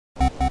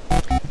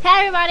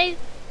Hey everybody!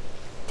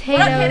 What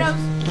up, kiddos?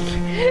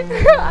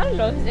 I don't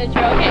know this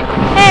intro. Okay.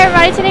 Hey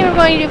everybody! Today we're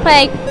going to be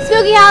playing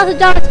Spooky House of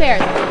Jumpscares.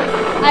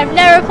 I've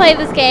never played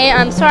this game.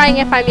 I'm sorry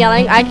if I'm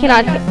yelling. I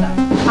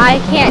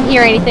can't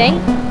hear anything.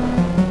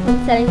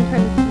 I'm setting for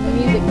the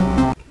music.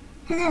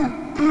 Hello,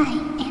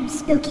 I am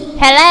Spooky.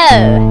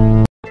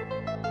 Hello.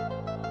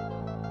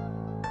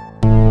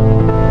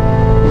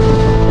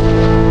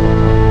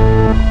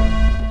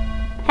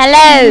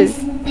 Hello. This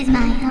is my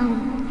home.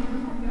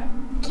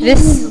 Can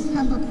This- you,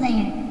 humble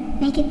player,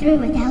 make it through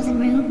 1,000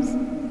 rooms?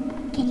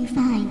 Can you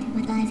find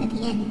what lies at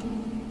the end?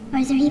 Or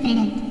is there even an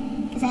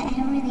end? Because I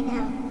don't really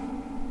know.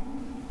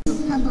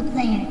 Humble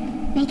player,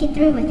 make it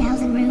through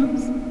 1,000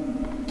 rooms?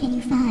 Can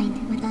you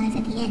find what lies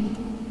at the end?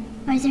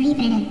 Or is there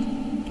even an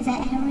end? Because I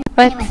don't really...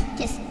 What? Anyway,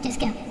 just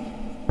go.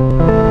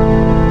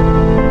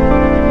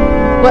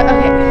 What?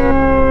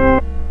 Okay.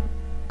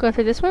 Go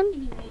through this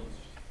one?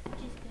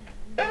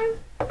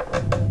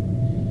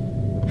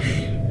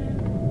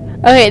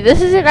 Okay, this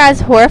isn't as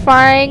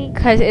horrifying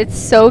because it's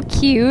so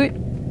cute.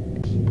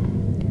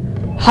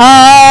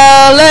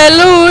 Hallelujah!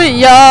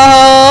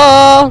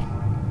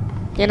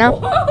 You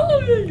know?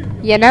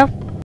 You know?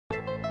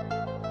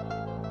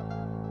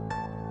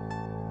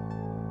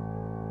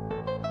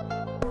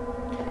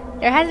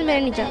 There hasn't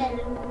been any jump.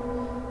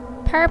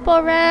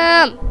 Purple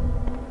room!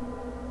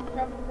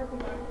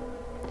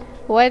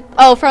 What?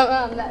 Oh, from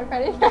that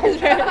Freddy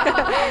Fazbear.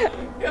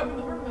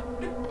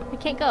 I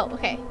can't go.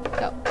 Okay,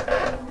 go.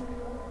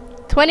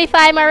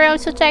 25 more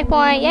rooms to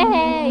checkpoint.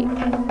 Yay!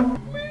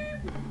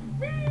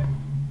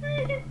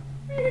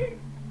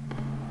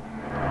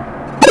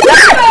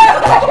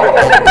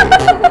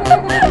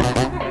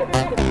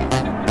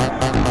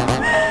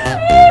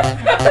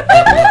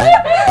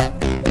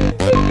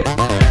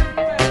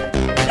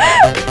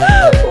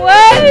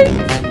 What?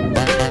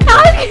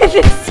 How is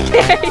this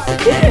scary?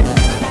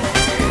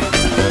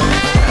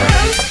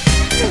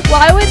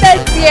 Why would that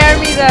scare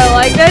me though?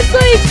 Like that's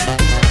like.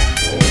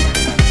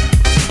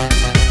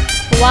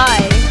 Why?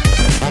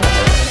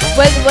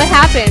 What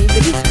happened?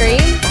 Did he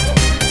scream?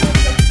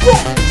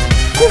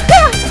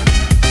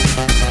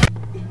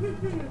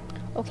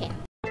 Okay.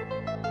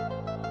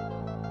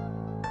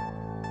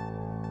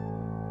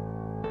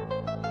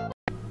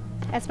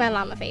 That's my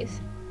llama face.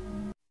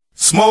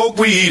 Smoke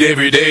weed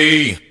every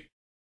day.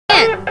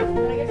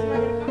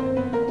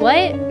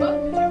 What?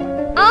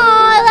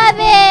 Oh, I love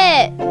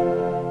it!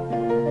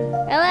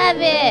 I love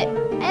it!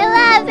 I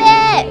love it!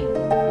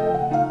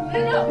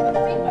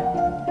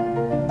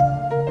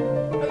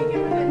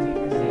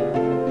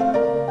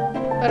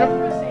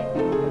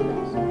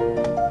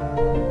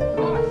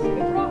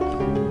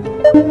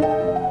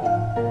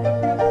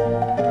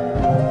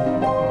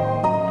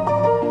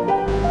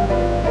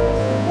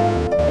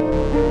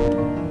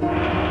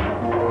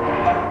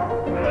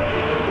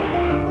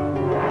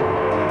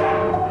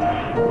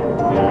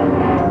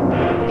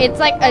 It's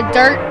like a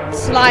dirt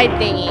slide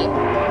thingy.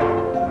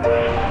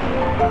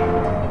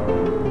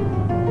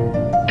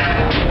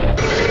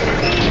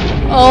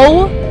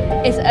 Oh,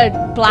 it's a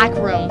black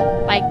room.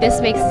 Like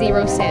this makes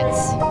zero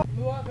sense.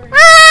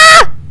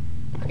 Ah!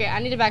 Okay, I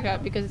need to back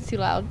up because it's too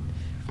loud.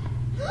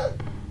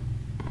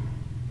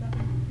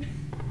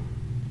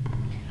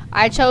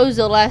 I chose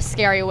the less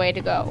scary way to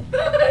go.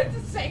 It's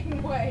the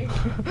same way. You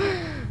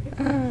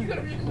could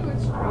have just do it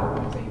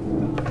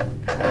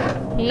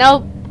straight.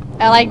 Nope.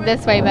 I like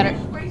this way better.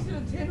 Just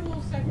wasted 10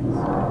 whole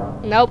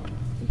seconds. Nope.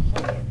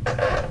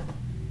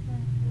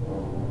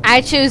 I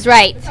choose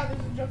right. That's how this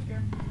is a jump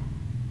scare.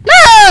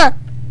 Ah!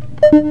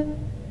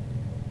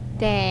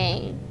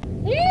 Dang.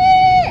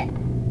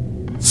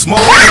 Smoke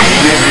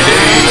weed every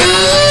day.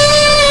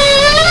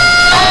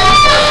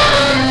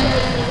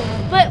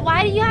 But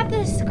why do you have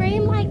to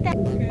scream like that?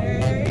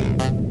 Okay.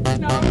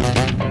 No.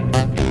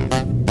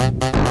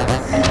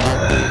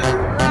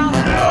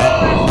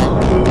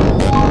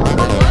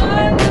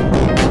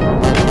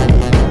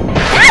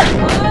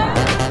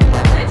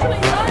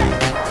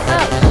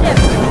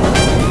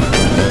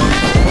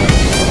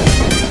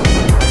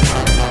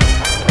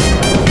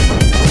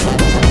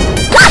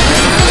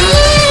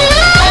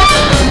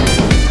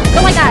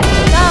 Oh my god.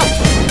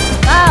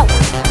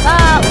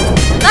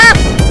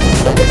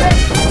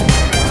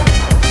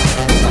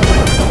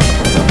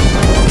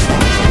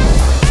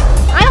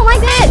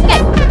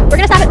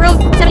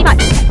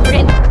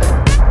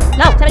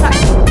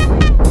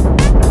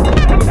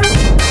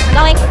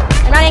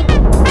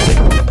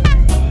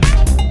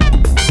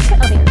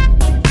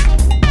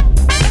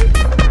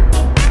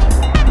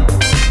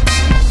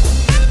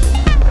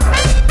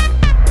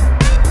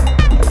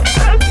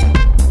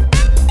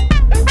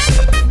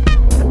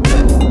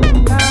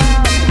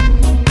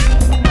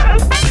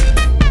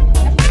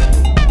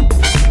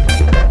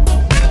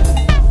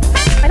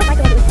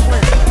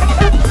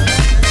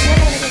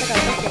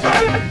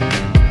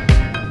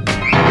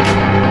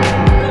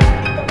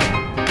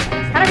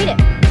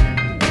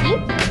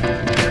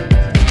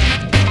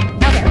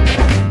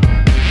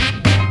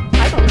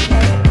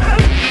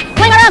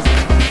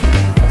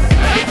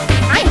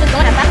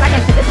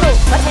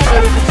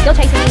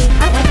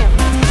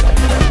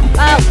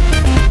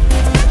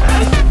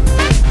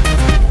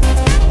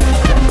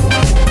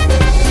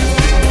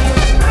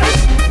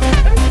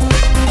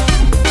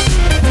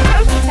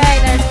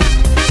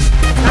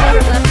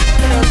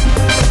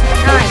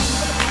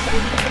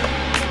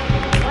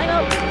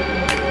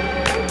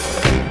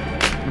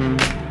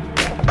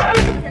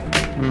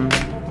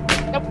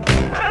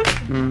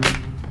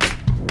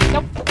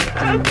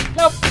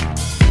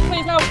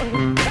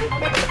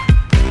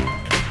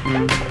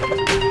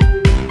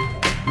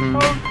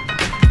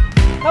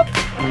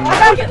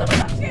 Get the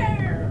jump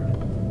scare!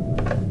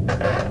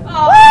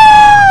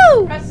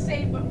 Woo! Press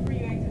save button for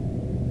you,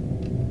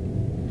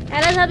 exit.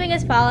 Anna's helping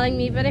us following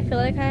me, but I feel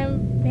like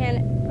I'm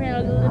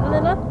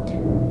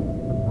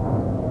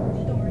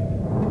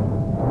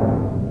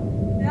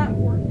Don't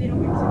worry. They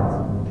don't make sense.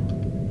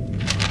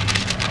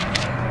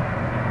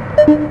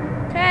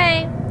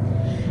 Okay.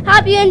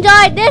 Hope you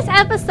enjoyed this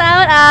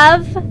episode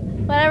of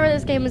whatever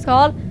this game is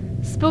called,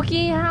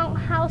 Spooky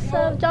House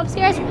of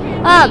Jumpscares.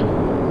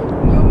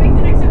 You'll make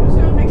the next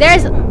episode next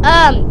There's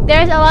time.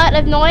 there's a lot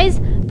of noise,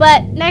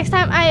 but next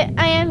time I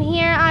am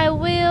here, I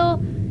will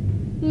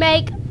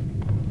make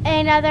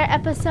another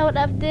episode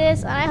of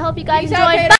this, and I hope you guys Peace out, enjoyed. Kato.